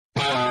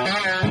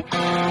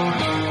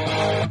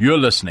You're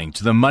listening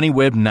to the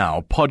MoneyWeb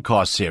Now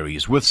podcast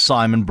series with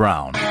Simon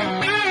Brown.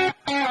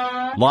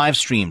 Live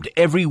streamed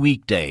every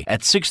weekday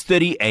at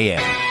 6:30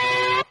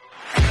 a.m.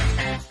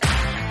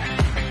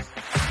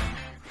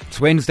 It's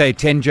Wednesday,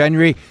 10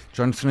 January.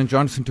 Johnson &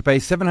 Johnson to pay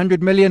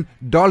 $700 million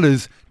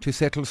to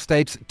settle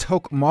state's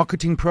talc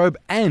marketing probe,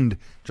 and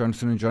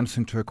Johnson &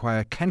 Johnson to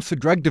acquire cancer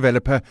drug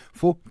developer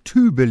for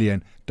 $2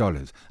 billion.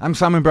 I'm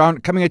Simon Brown,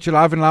 coming at you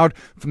live and loud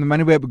from the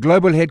MoneyWeb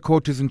Global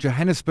Headquarters in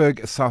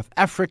Johannesburg, South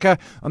Africa.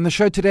 On the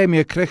show today,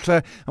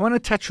 Kriegler, I want to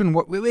touch on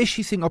where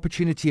she's seeing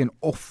opportunity in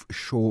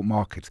offshore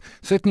markets.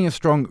 Certainly a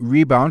strong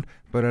rebound,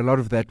 but a lot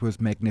of that was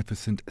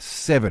Magnificent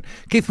 7.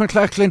 Keith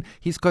McLachlan,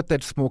 he's got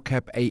that small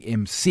cap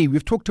AMC.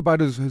 We've talked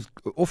about his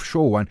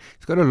offshore one.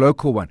 He's got a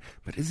local one.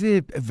 But is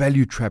there a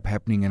value trap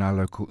happening in our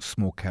local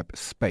small cap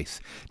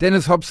space?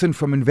 Dennis Hobson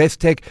from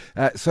Investec.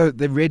 So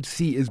the Red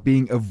Sea is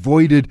being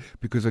avoided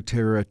because of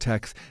terror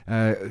attacks.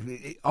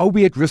 Are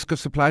we at risk of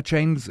supply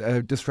chains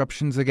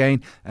disruptions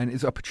again? And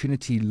is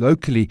opportunity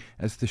locally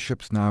as the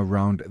ships now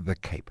round the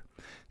Cape?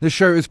 This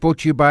show is brought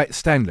to you by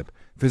Stanlib.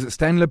 Visit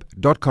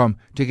stanlib.com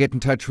to get in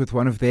touch with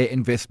one of their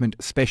investment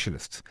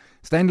specialists.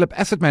 Stanlib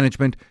Asset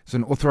Management is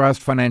an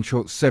authorized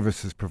financial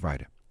services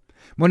provider.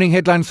 Morning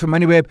headlines for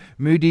MoneyWeb.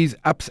 Moody's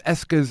ups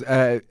Asker's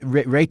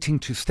rating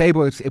to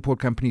stable. Its airport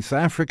company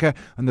South Africa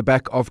on the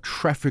back of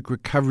traffic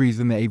recoveries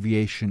in the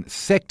aviation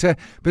sector.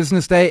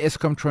 Business Day,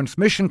 Eskom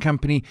Transmission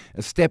Company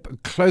a step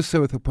closer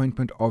with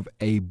appointment of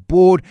a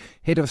board.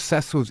 Head of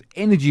Sasol's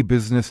energy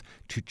business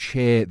to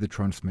chair the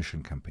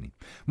transmission company.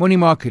 Morning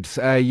markets.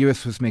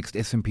 US was mixed.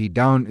 S&P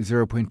down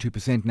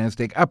 0.2%.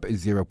 Nasdaq up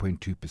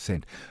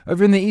 0.2%.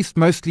 Over in the east,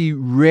 mostly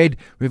red.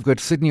 We've got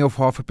Sydney off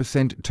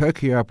 0.5%.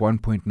 Turkey up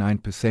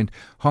 1.9%.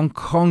 Hong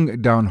Kong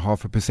down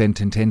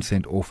 0.5% and 10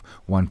 cent off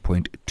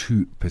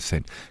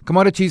 1.2%.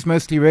 Commodities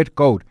mostly red.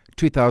 Gold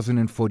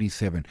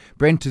 2,047.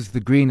 Brent is the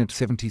green at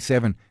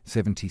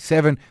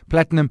 77.77.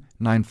 Platinum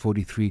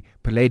 943.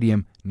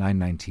 Palladium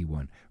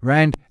 991.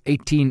 Rand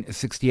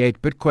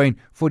 1868. Bitcoin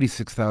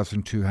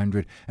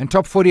 46,200. And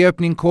top 40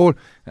 opening call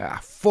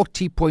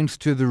 40 points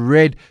to the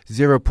red,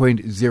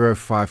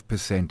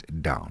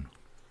 0.05% down.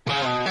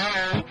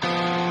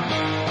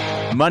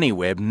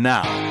 MoneyWeb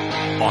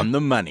Now on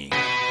the money.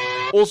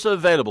 Also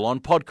available on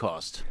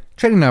podcast.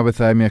 Trading now with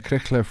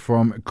Kriegler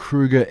from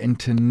Kruger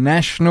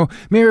International.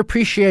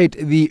 Appreciate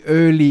the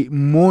early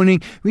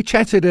morning. We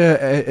chatted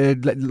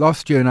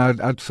last year in our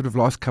sort of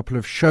last couple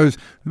of shows.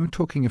 We were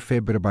talking a fair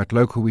bit about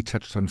local. We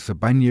touched on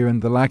Sabanya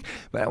and the like.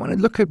 But I want to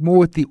look at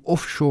more at the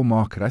offshore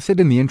market. I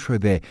said in the intro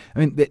there,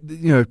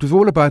 it was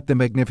all about the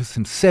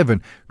Magnificent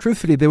 7.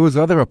 Truthfully, there was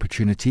other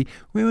opportunity.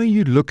 Where are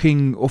you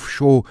looking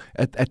offshore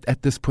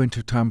at this point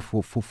of time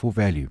for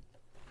value?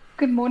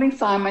 Good morning,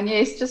 Simon.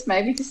 Yes, just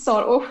maybe to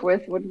start off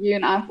with, what you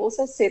and I have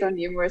also said on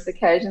numerous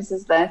occasions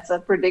is that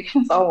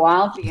predictions are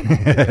wildly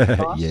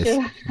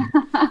inaccurate.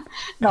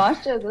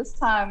 Last year, this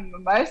time,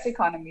 most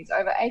economies,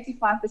 over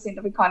 85%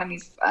 of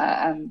economies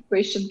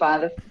questioned by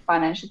the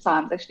Financial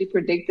Times actually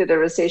predicted a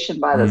recession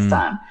by this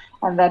time.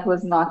 And that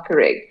was not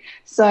correct.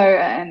 So,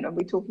 and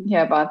we're talking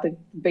here about the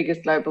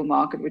biggest global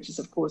market, which is,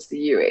 of course, the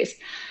US.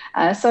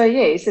 So,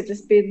 yes, it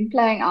has been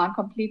playing out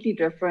completely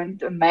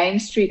different. Main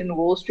Street and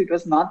Wall Street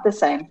was not the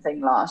same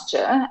thing last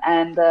year.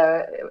 And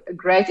a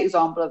great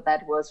example of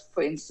that was,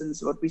 for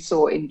instance, what we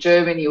saw in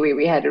Germany, where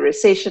we had a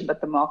recession, but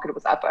the market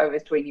was up over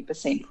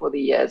 20% for the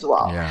year as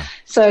well. Yeah.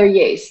 So,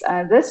 yes,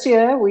 this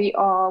year we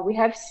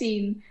have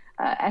seen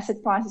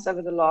asset prices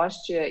over the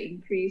last year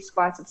increased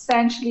quite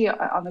substantially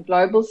on the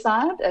global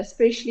side,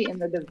 especially in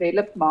the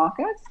developed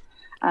markets,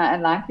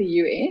 like the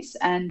US.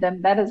 And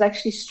that has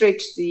actually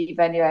stretched the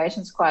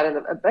valuations quite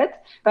a bit.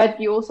 But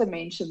you also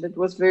mentioned it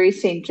was very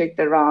centric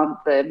around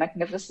the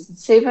Magnificent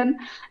 7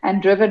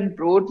 and driven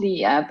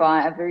broadly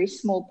by a very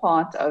small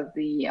part of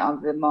the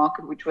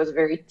market, which was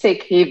very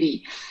tech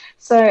heavy.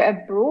 So a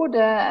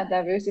broader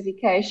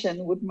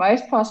diversification would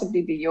most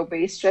possibly be your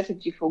best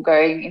strategy for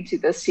going into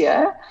this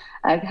year,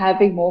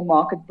 having more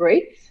market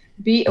breadth.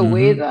 Be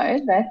aware,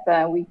 though,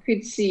 that we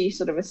could see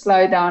sort of a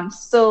slowdown.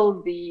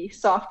 Still, the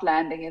soft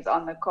landing is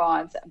on the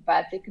cards,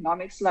 but the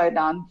economic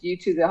slowdown due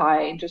to the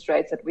higher interest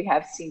rates that we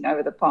have seen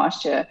over the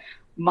past year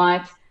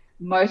might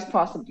most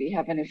possibly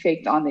have an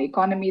effect on the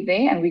economy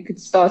there, and we could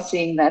start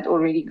seeing that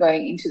already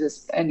going into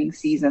this earnings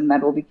season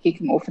that will be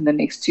kicking off in the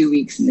next 2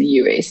 weeks in the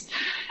US.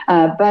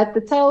 But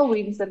the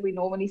tailwinds that we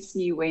normally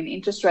see when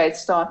interest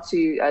rates start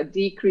to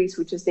decrease,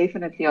 which is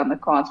definitely on the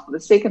cards for the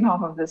second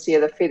half of this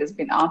year, the Fed has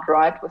been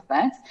outright with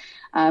that,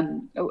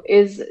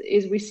 is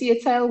we see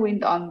a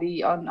tailwind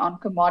on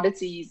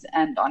commodities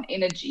and on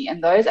energy,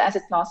 and those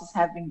asset classes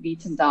have been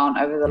beaten down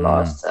over the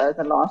last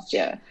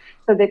year.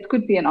 So that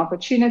could be an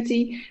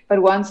opportunity.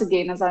 But once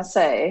again, as I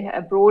say,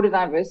 a broader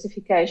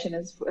diversification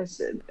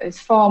is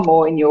far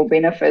more in your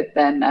benefit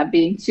than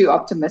being too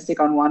optimistic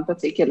on one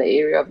particular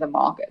area of the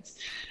market.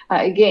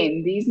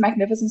 Again, these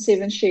Magnificent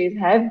Seven shares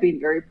have been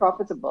very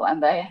profitable,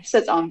 and they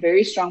sit on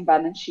very strong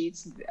balance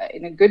sheets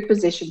in a good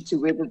position to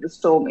weather the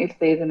storm if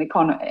there's an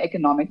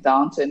economic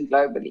downturn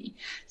globally.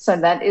 So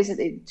that is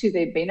to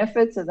their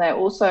benefit. So they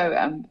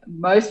also,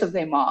 most of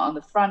them are on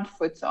the front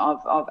foot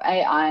of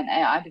AI and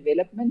AI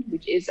development,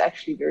 which is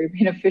actually very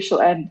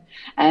beneficial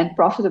and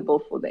profitable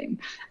for them.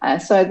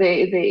 So there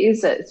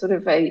is a sort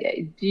of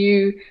a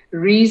due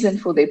reason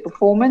for their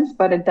performance,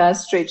 but it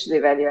does stretch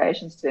their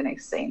valuations to an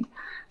extent.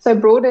 So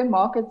broader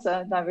market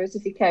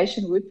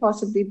diversification would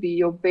possibly be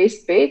your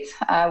best bet.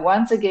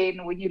 Once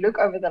again, when you look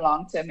over the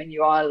long term and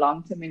you are a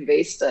long-term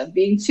investor,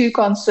 being too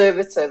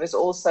conservative is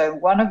also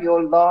one of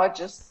your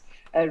largest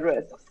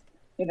risks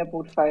in a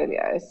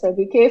portfolio. So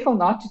be careful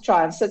not to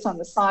try and sit on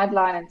the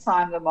sideline and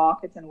time the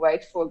market and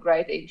wait for a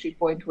great entry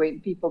point when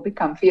people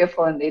become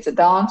fearful and there's a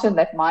downturn.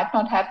 That might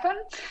not happen.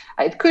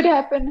 It could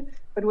happen,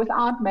 but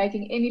without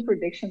making any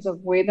predictions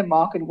of where the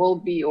market will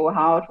be or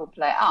how it will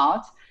play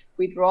out,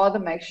 we'd rather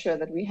make sure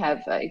that we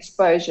have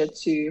exposure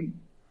to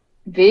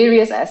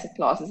various asset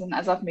classes. And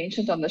as I've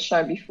mentioned on the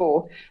show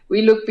before,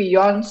 we look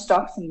beyond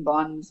stocks and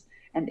bonds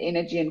and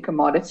energy and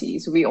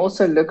commodities. We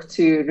also look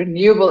to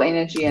renewable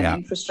energy and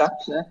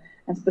infrastructure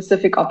and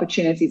specific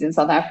opportunities in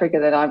South Africa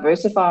that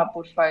diversify our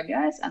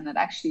portfolios and that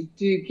actually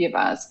do give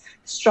us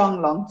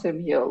strong long-term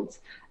yields,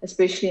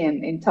 especially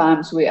in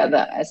times where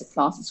other asset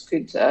classes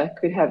could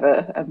have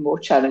a more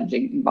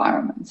challenging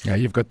environment. Yeah,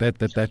 you've got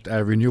that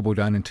renewable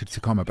down in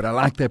Tsutsukama, but I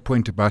like that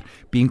point about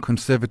being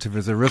conservative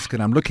as a risk.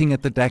 And I'm looking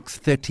at the DAX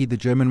 30, the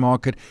German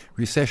market,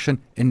 recession,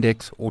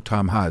 index,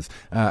 all-time highs.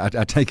 I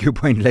take your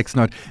point. Let's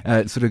not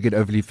sort of get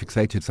overly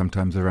fixated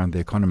sometimes around the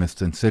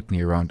economists and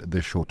certainly around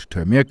the short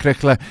term.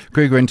 Kriegler,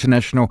 Kruger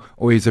International,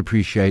 always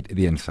appreciate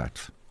the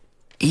insights.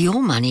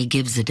 Your money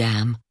gives a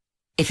damn.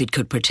 If it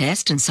could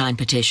protest and sign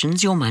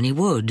petitions, your money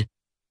would.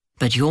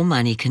 But your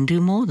money can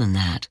do more than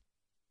that.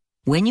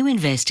 When you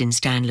invest in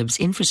Stanlib's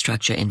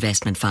Infrastructure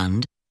Investment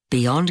Fund,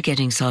 beyond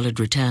getting solid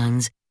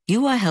returns,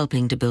 you are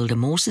helping to build a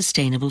more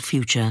sustainable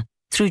future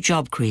through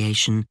job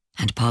creation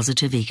and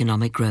positive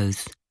economic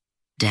growth.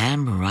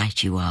 Damn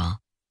right you are.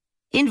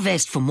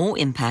 Invest for more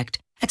impact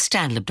at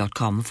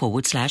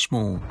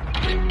stanlib.com/more.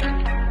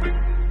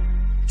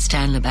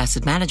 Stanlib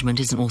Asset Management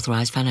is an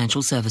authorized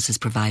financial services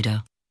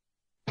provider.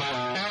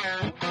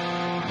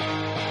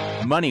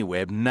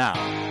 MoneyWeb now,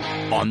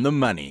 on the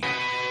money.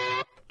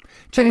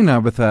 Chatting now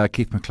with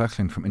Keith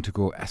McLachlan from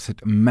Intergral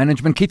Asset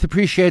Management. Keith,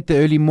 appreciate the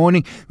early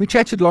morning. We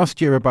chatted last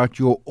year about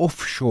your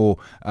offshore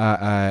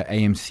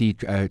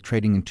AMC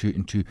trading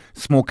into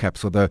small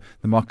caps, although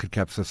the market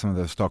caps of some of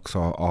those stocks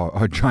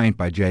are giant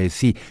by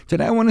JSE.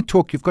 Today I want to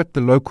talk, you've got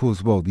the local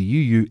as well. The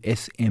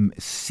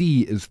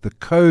UUSMC is the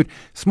code.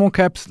 Small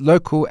caps,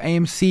 local,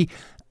 AMC.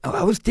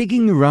 I was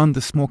digging around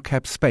the small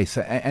cap space,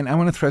 and I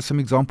want to throw some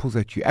examples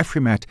at you.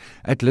 Afrimat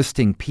at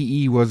listing,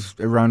 PE was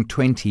around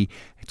 20.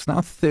 It's now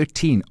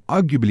 13,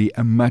 arguably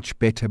a much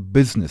better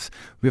business.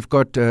 We've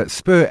got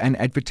Spur and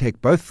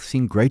Advotech both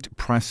seeing great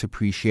price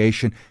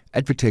appreciation.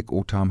 Advotech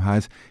all-time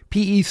highs.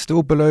 PE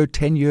still below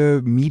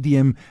 10-year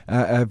medium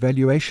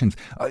valuations.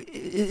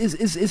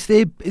 Is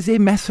there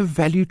massive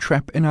value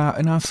trap in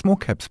our small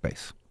cap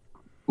space?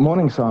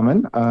 Morning,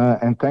 Simon,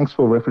 and thanks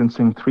for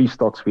referencing 3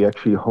 stocks we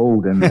actually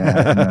hold in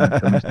the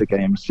domestic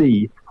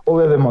AMC. All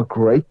of them are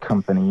great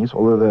companies.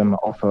 All of them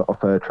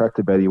offer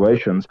attractive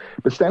valuations.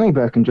 But standing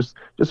back and just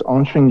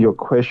answering your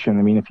question,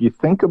 I mean, if you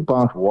think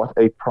about what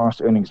a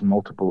price earnings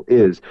multiple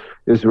is,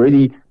 there's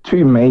really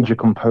 2 major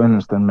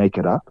components that make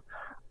it up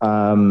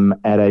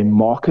at a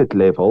market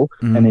level,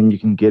 and then you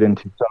can get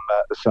into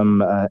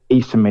some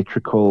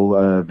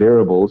asymmetrical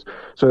variables.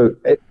 So,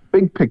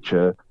 big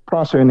picture,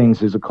 price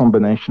earnings is a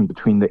combination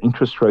between the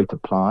interest rate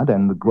applied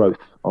and the growth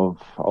of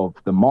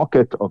the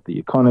market, of the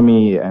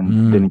economy,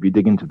 and then if you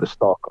dig into the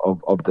stock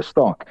of the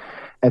stock.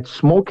 At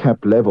small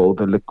cap level,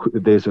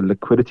 there's a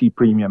liquidity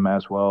premium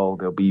as well.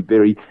 There'll be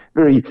very,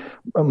 very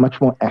much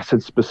more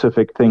asset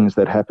specific things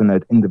that happen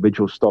at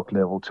individual stock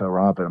level to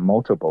arrive at a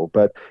multiple.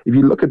 But if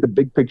you look at the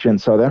big picture in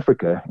South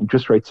Africa,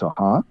 interest rates are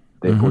high,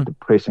 therefore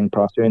depressing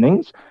price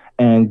earnings,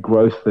 and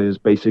growth is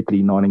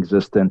basically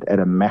non-existent at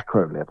a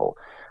macro level.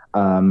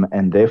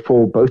 And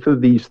therefore, both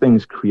of these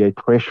things create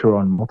pressure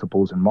on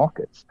multiples and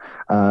markets.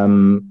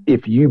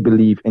 If you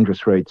believe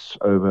interest rates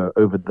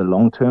over the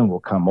long term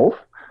will come off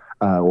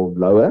or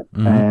lower,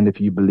 and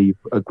if you believe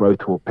a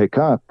growth will pick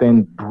up,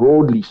 then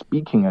broadly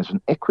speaking, as an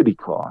equity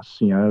class,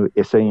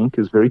 SA Inc.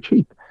 is very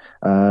cheap.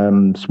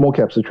 Small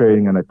caps are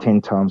trading on a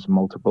 10 times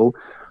multiple.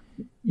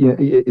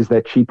 Is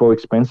that cheap or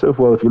expensive?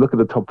 Well, if you look at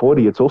the top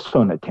 40, it's also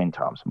on a 10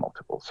 times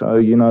multiple. So,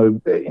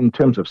 in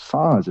terms of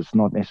size, it's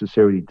not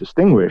necessarily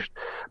distinguished,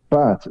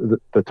 but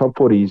the top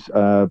 40's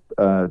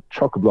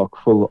chock-a-block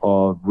full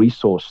of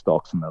resource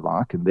stocks and the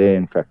like, and there,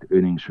 in fact,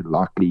 earnings should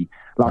likely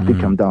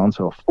come down.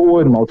 So a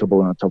forward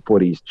multiple on the top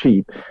 40 is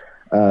cheap,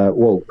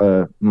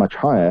 much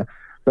higher.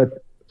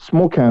 But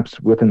Small caps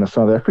within the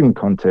South African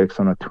context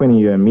on a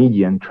 20-year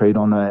median trade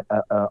on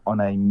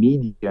a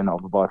median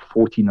of about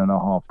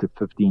 14.5 to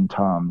 15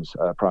 times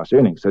price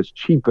earnings. So it's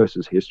cheap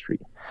versus history.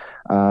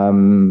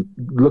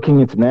 Looking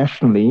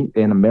internationally,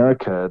 in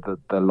America,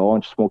 the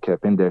large small cap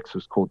index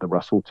was called the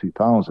Russell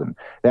 2000.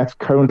 That's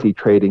currently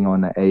trading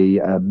on a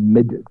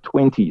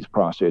mid-20s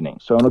price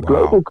earnings. So on a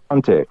global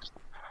context,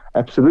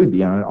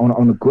 absolutely,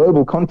 on a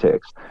global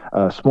context,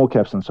 small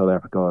caps in South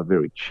Africa are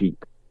very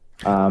cheap.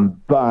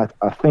 But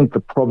I think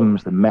the problem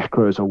is the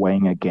macros are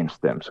weighing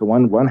against them. So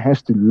one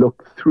has to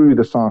look through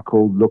the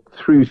cycle, look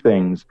through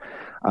things,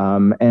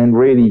 and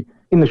really,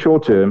 in the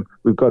short term,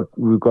 we've got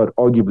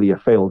arguably a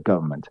failed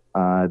government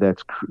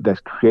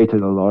that's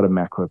created a lot of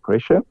macro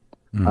pressure.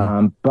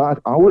 But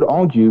I would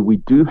argue we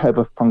do have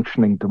a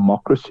functioning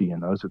democracy,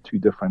 and those are two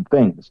different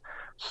things.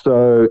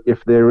 So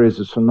if there is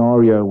a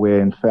scenario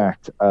where, in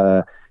fact,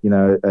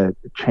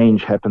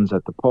 change happens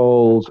at the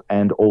polls,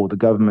 and or the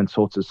government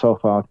sorts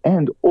itself out,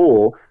 and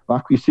or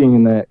like we're seeing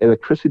in the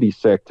electricity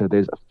sector,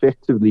 there's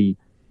effectively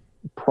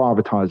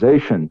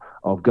privatization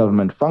of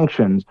government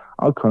functions,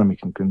 our economy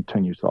can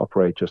continue to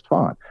operate just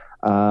fine.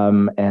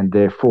 And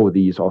therefore,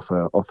 these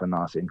offer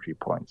nice entry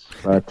points.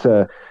 But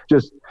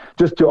just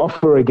to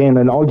offer again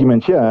an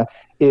argument here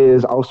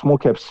is our small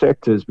cap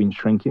sector has been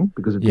shrinking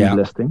because of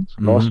delistings.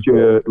 Last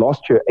year,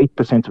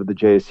 8% of the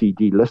JSE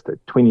delisted,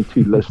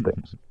 22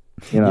 listings.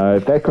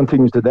 If that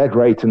continues at that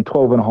rate in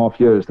 12 and a half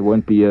years, there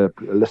won't be a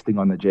listing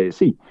on the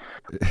JSE.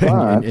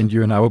 And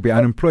you and I will be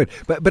unemployed.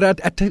 But I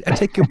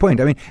take your point.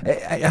 I mean,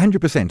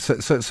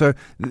 100%. So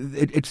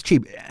it's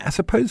cheap. I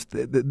suppose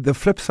the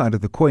flip side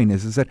of the coin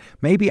is that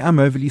maybe I'm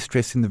overly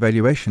stressing the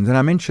valuations. And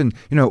I mentioned,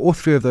 all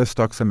three of those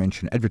stocks I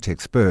mentioned,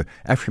 Advotech, Spur,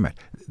 Afrimat,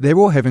 they're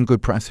all having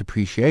good price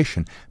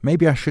appreciation.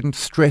 Maybe I shouldn't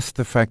stress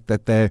the fact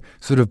that they're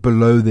sort of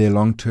below their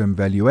long-term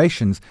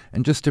valuations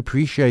and just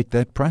appreciate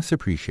that price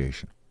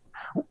appreciation.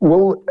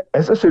 Well,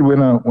 as I said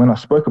when I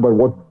spoke about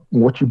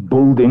what you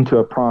build into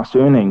a price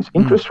earnings,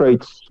 interest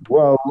rates,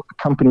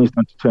 companies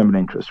don't determine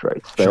interest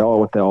rates. They are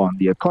what they are in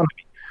the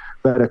economy.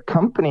 But a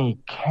company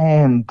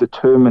can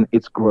determine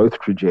its growth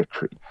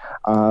trajectory.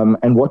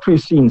 And what we've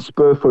seen,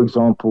 Spur, for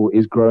example,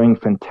 is growing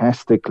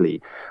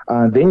fantastically.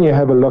 Then you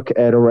have a look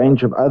at a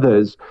range of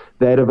others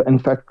that have, in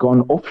fact,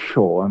 gone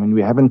offshore. I mean,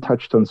 we haven't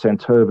touched on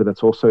Santova,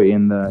 that's also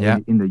in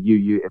the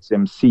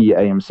UUSMC,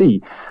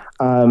 AMC.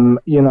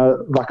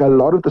 Like a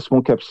lot of the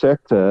small cap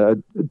sector,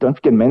 don't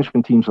forget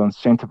management teams are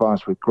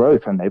incentivized with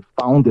growth, and they've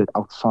found it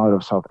outside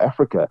of South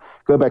Africa.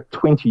 Go back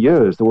 20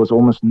 years, there was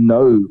almost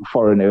no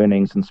foreign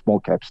earnings in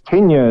small caps.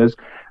 10 years,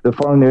 the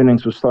foreign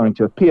earnings were starting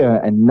to appear.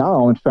 And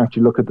now, in fact,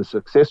 you look at the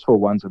successful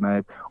ones,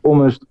 and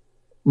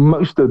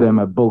most of them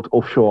have built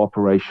offshore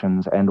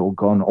operations and or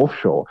gone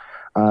offshore.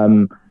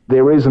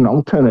 There is an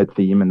alternate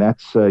theme, and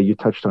that's, you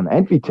touched on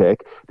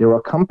Advotech. There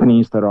are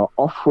companies that are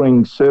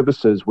offering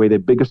services where their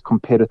biggest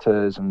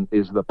competitor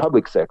is the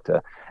public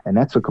sector, and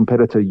that's a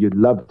competitor you'd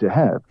love to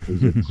have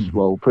because it's,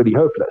 pretty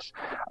hopeless.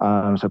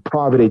 So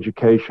private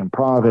education,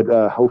 private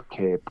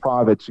healthcare,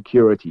 private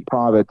security,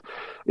 private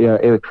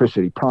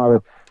electricity,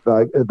 the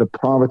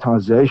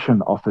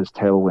privatization offers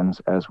tailwinds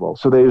as well.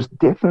 So there's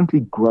definitely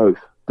growth.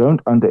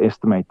 Don't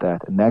underestimate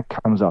that, and that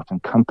comes out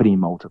in company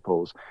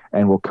multiples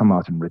and will come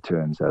out in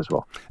returns as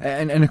well.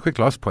 And a quick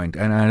last point,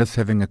 and I'm just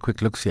having a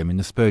quick look here. I mean,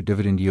 the Spur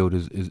dividend yield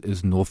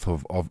is north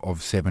of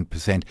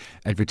 7%,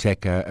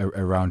 Advotech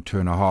around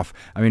 2.5%.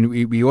 I mean,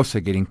 we're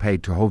also getting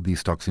paid to hold these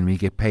stocks, and we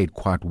get paid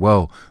quite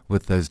well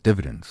with those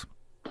dividends.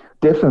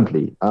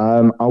 Definitely.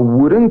 I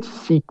wouldn't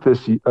seek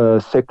this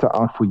sector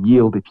out for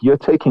yield. If you're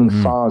taking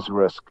size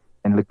risk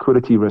and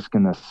liquidity risk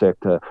in this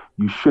sector,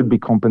 you should be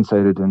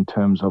compensated in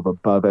terms of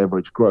above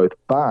average growth.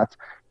 But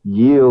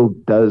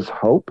yield does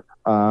help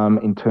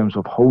in terms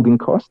of holding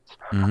costs,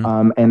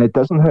 and it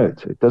doesn't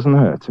hurt. It doesn't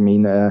hurt. I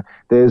mean,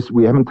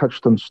 we haven't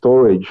touched on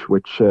storage,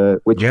 which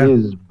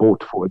is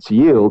bought for its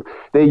yield.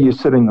 There you're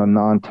sitting on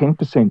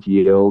 9-10%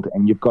 yield,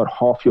 and you've got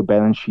half your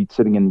balance sheet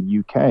sitting in the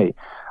UK.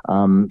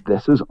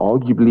 This is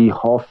arguably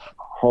half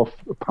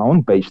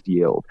pound-based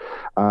yield.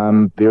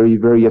 Very,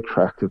 very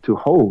attractive to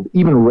hold,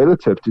 even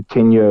relative to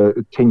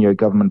 10-year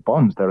government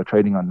bonds that are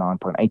trading on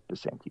 9.8%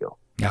 yield.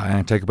 Yeah,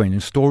 and take a point in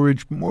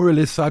storage, more or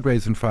less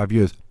sideways in 5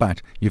 years,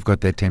 but you've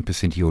got that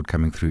 10% yield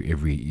coming through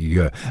every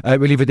year. We'll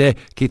leave it there.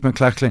 Keith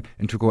McLachlan,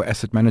 Intergral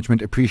Asset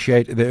Management.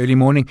 Appreciate the early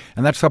morning.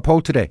 And that's our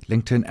poll today,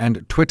 LinkedIn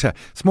and Twitter.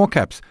 Small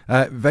caps,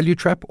 value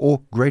trap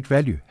or great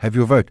value? Have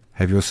your vote.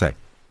 Have your say.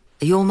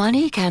 Your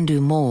money can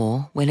do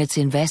more when it's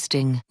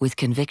investing with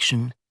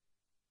conviction.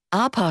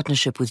 Our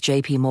partnership with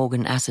JP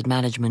Morgan Asset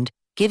Management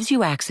gives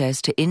you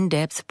access to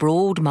in-depth,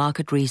 broad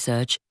market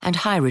research and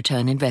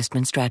high-return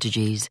investment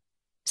strategies.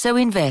 So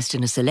invest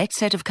in a select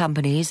set of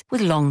companies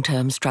with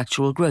long-term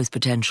structural growth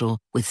potential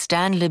with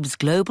Stanlib's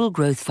Global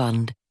Growth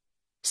Fund.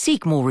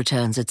 Seek more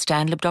returns at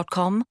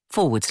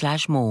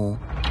stanlib.com/more.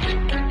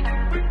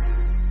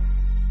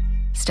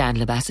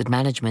 Stanlib Asset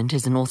Management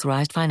is an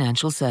authorized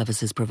financial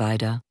services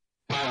provider.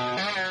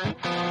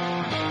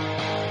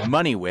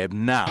 MoneyWeb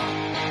now.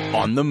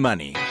 On the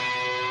money.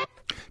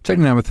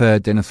 Chatting now with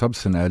Dennis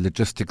Hobson, a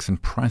logistics and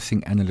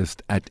pricing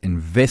analyst at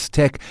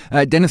Investec.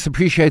 Dennis,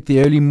 appreciate the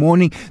early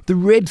morning. The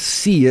Red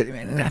Sea,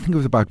 I think it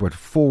was about,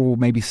 4,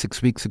 maybe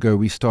 6 weeks ago,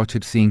 we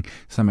started seeing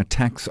some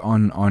attacks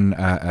on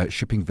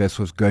shipping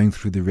vessels going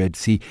through the Red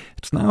Sea.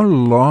 It's now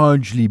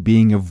largely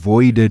being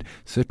avoided.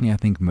 Certainly, I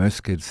think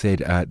Maersk had said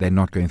they're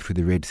not going through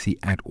the Red Sea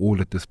at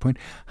all at this point.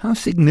 How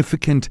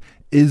significant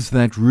is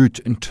that route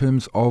in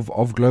terms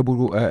of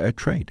global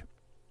trade?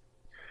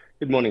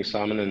 Good morning,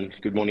 Simon, and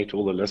good morning to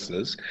all the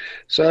listeners.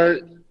 So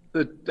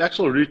the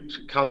actual route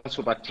accounts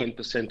for about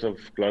 10% of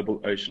global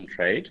ocean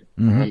trade.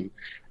 And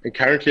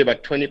currently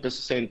about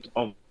 20%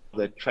 of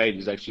that trade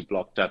is actually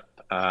blocked up,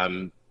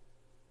 cargo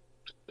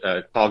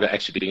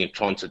actually being in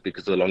transit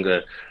because of the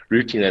longer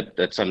routing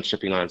that some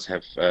shipping lines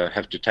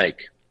have to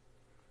take.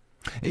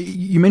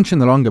 You mentioned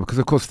the longer because,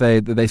 of course,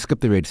 they skip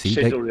the Red Sea.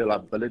 Schedule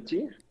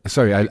reliability.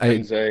 Sorry,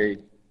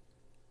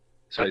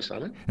 Sorry,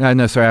 Simon?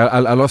 No, sorry,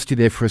 I lost you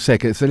there for a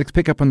sec. So let's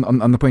pick up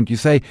on the point. You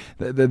say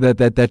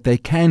that they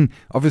can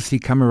obviously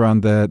come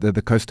around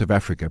the coast of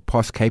Africa,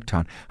 past Cape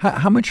Town.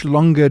 How much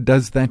longer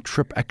does that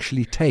trip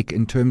actually take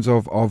in terms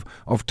of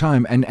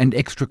time and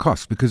extra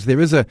cost? Because there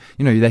is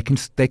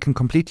they can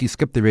completely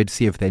skip the Red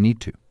Sea if they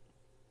need to.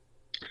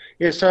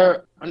 Yeah,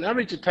 so on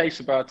average it takes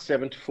about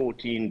 7 to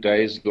 14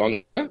 days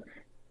longer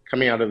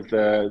coming out of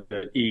the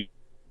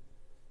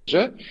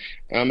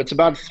it's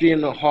about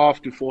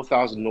 3,500 to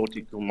 4,000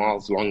 nautical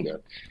miles longer.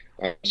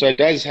 So it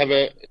does have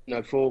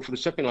for the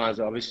shipping lines,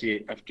 they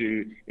obviously have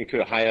to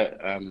incur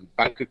higher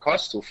bunker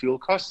costs or fuel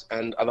costs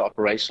and other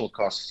operational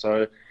costs.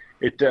 So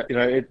it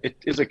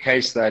is a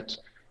case that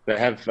they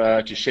have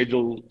to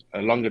schedule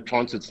longer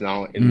transits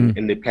now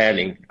in their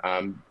planning.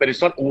 But it's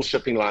not all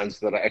shipping lines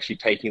that are actually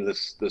taking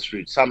this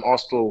route. Some are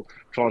still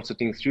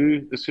transiting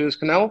through the Suez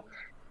Canal,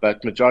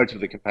 but majority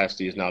of the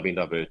capacity is now being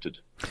diverted.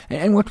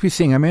 And what we're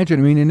seeing,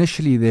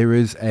 initially there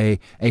is a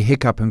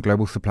hiccup in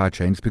global supply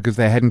chains because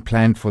they hadn't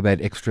planned for that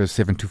extra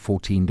 7 to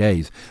 14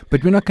 days.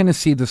 But we're not going to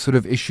see the sort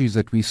of issues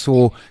that we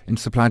saw in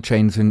supply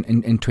chains in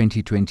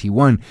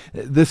 2021.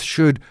 This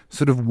should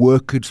sort of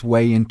work its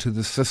way into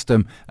the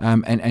system,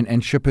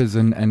 and shippers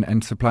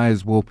and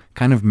suppliers will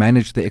kind of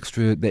manage the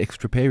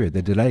extra period,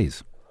 the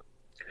delays.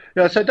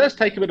 Yeah, so it does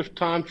take a bit of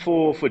time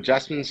for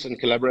adjustments and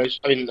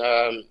collaboration.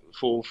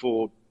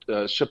 For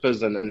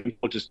shippers and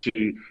importers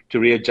to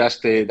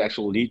readjust their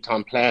actual lead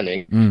time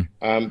planning.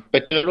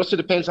 But it also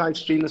depends how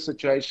extreme the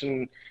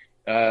situation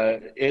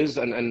is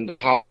and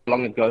how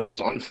long it goes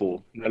on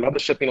for. A lot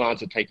of shipping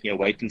lines are taking a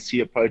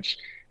wait-and-see approach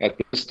at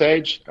this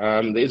stage.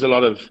 There is a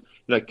lot of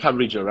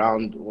coverage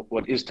around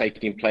what is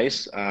taking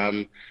place.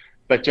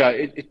 But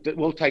it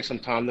will take some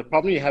time. The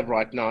problem you have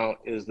right now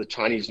is the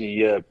Chinese New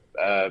Year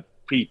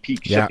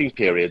pre-peak shipping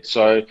period.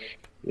 So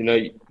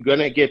you're going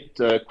to get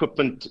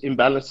equipment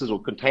imbalances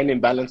or container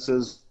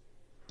imbalances,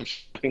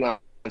 shipping lines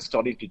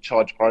starting to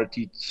charge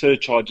priority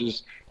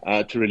surcharges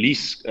to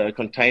release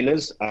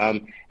containers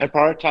and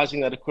prioritizing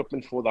that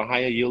equipment for the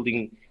higher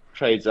yielding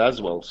trades as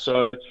well.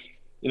 So,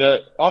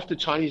 after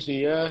Chinese New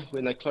Year,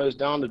 when they close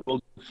down, it will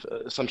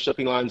some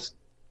shipping lines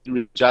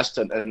readjust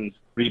and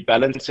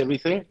rebalance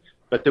everything.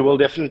 But there will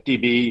definitely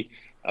be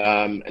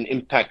an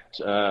impact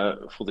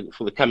for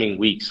the coming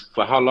weeks.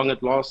 For how long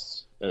it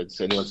lasts,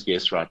 it's anyone's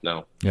guess right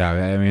now.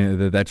 Yeah,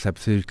 that's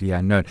absolutely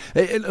unknown.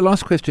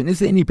 Last question, is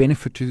there any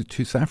benefit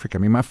to South Africa?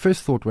 My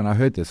first thought when I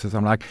heard this is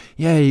I'm like,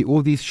 yay,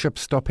 all these ships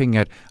stopping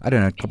at,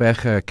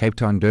 Gqeberha, Cape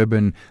Town,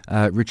 Durban,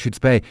 Richards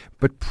Bay.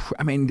 But,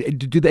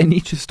 do they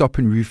need to stop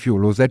and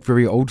refuel, or is that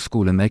very old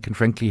school and they can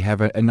frankly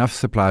have enough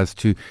supplies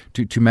to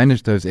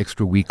manage those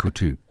extra week or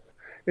two?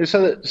 Yeah,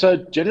 so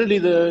generally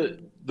the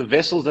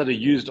vessels that are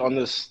used on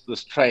this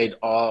trade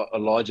are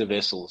larger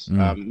vessels.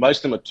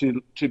 Most of them are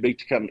too big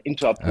to come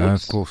into our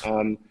ports. Of course.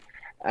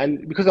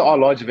 And because they are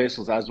larger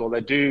vessels as well,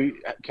 they do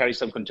carry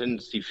some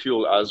contingency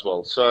fuel as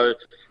well. So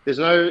there's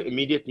no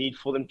immediate need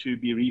for them to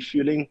be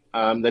refueling.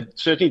 They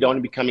certainly don't want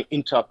to be coming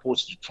into our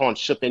ports to try and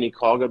ship any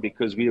cargo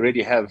because we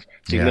already have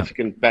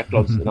significant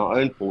backlogs in our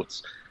own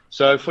ports.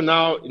 So for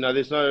now,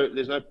 there's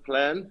no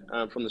plan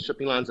from the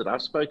shipping lines that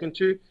I've spoken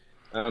to.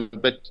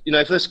 But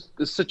if this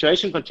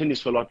situation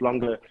continues for a lot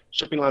longer,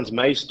 shipping lines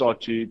may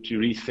start to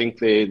rethink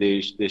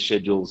their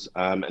schedules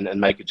and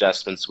make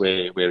adjustments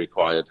where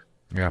required.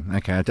 Yeah,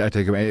 okay. I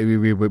take it.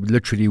 We're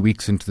literally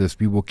weeks into this.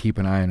 We will keep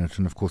an eye on it.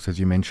 And, of course,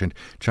 as you mentioned,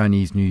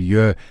 Chinese New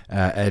Year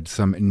adds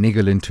some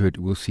niggle into it.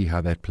 We'll see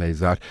how that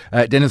plays out.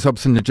 Dennis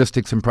Hobson,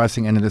 logistics and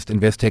pricing analyst,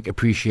 Investec.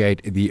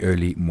 Appreciate the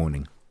early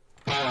morning.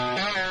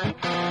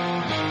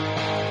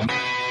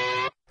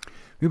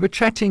 We were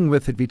chatting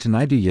with Advita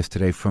Naidu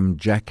yesterday from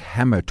Jack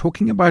Hammer,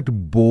 talking about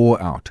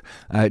bore out.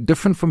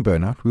 Different from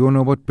burnout. We all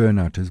know what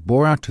burnout is.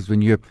 Bore out is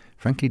when you're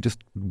frankly just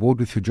bored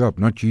with your job,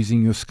 not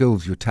using your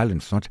skills, your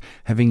talents, not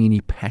having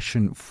any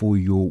passion for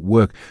your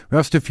work. We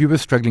asked if you were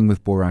struggling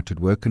with bore out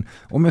at work, and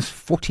almost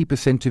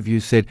 40% of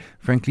you said,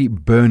 frankly,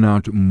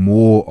 burnout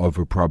more of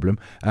a problem.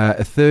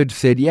 A third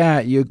said, yeah,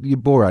 you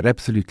bore out,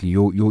 absolutely,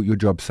 your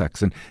job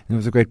sucks. And there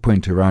was a great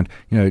point around,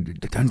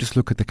 don't just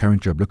look at the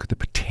current job, look at the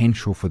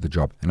potential for the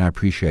job. And I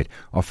appreciate,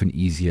 often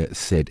easier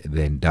said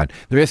than done.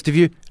 The rest of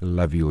you,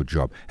 love your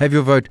job. Have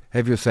your vote,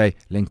 have your say,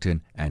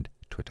 LinkedIn and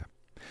Twitter.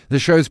 The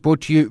show is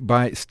brought to you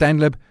by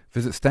Stanlib.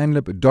 Visit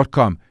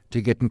stanlib.com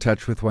to get in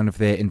touch with one of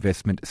their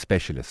investment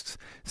specialists.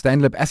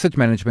 Stanlib Asset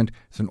Management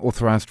is an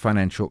authorized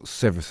financial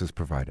services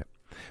provider.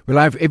 We're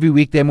live every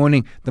weekday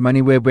morning, the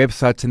MoneyWeb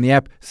website and the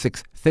app,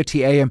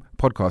 6:30 a.m.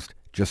 podcast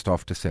just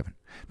after 7.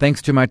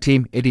 Thanks to my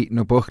team, Eddie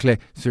Nobochle,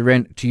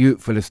 Suren, to you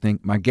for listening,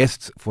 my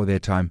guests for their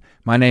time.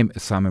 My name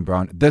is Simon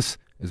Brown. This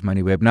is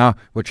MoneyWeb Now.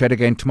 We'll chat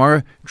again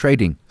tomorrow,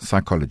 trading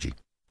psychology.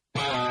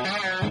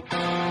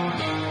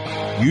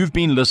 You've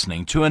been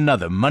listening to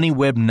another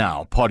MoneyWeb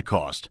Now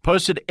podcast,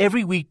 posted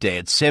every weekday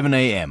at 7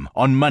 a.m.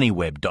 on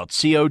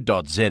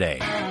moneyweb.co.za.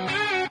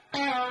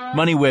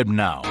 MoneyWeb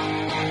Now,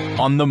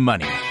 on the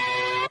money.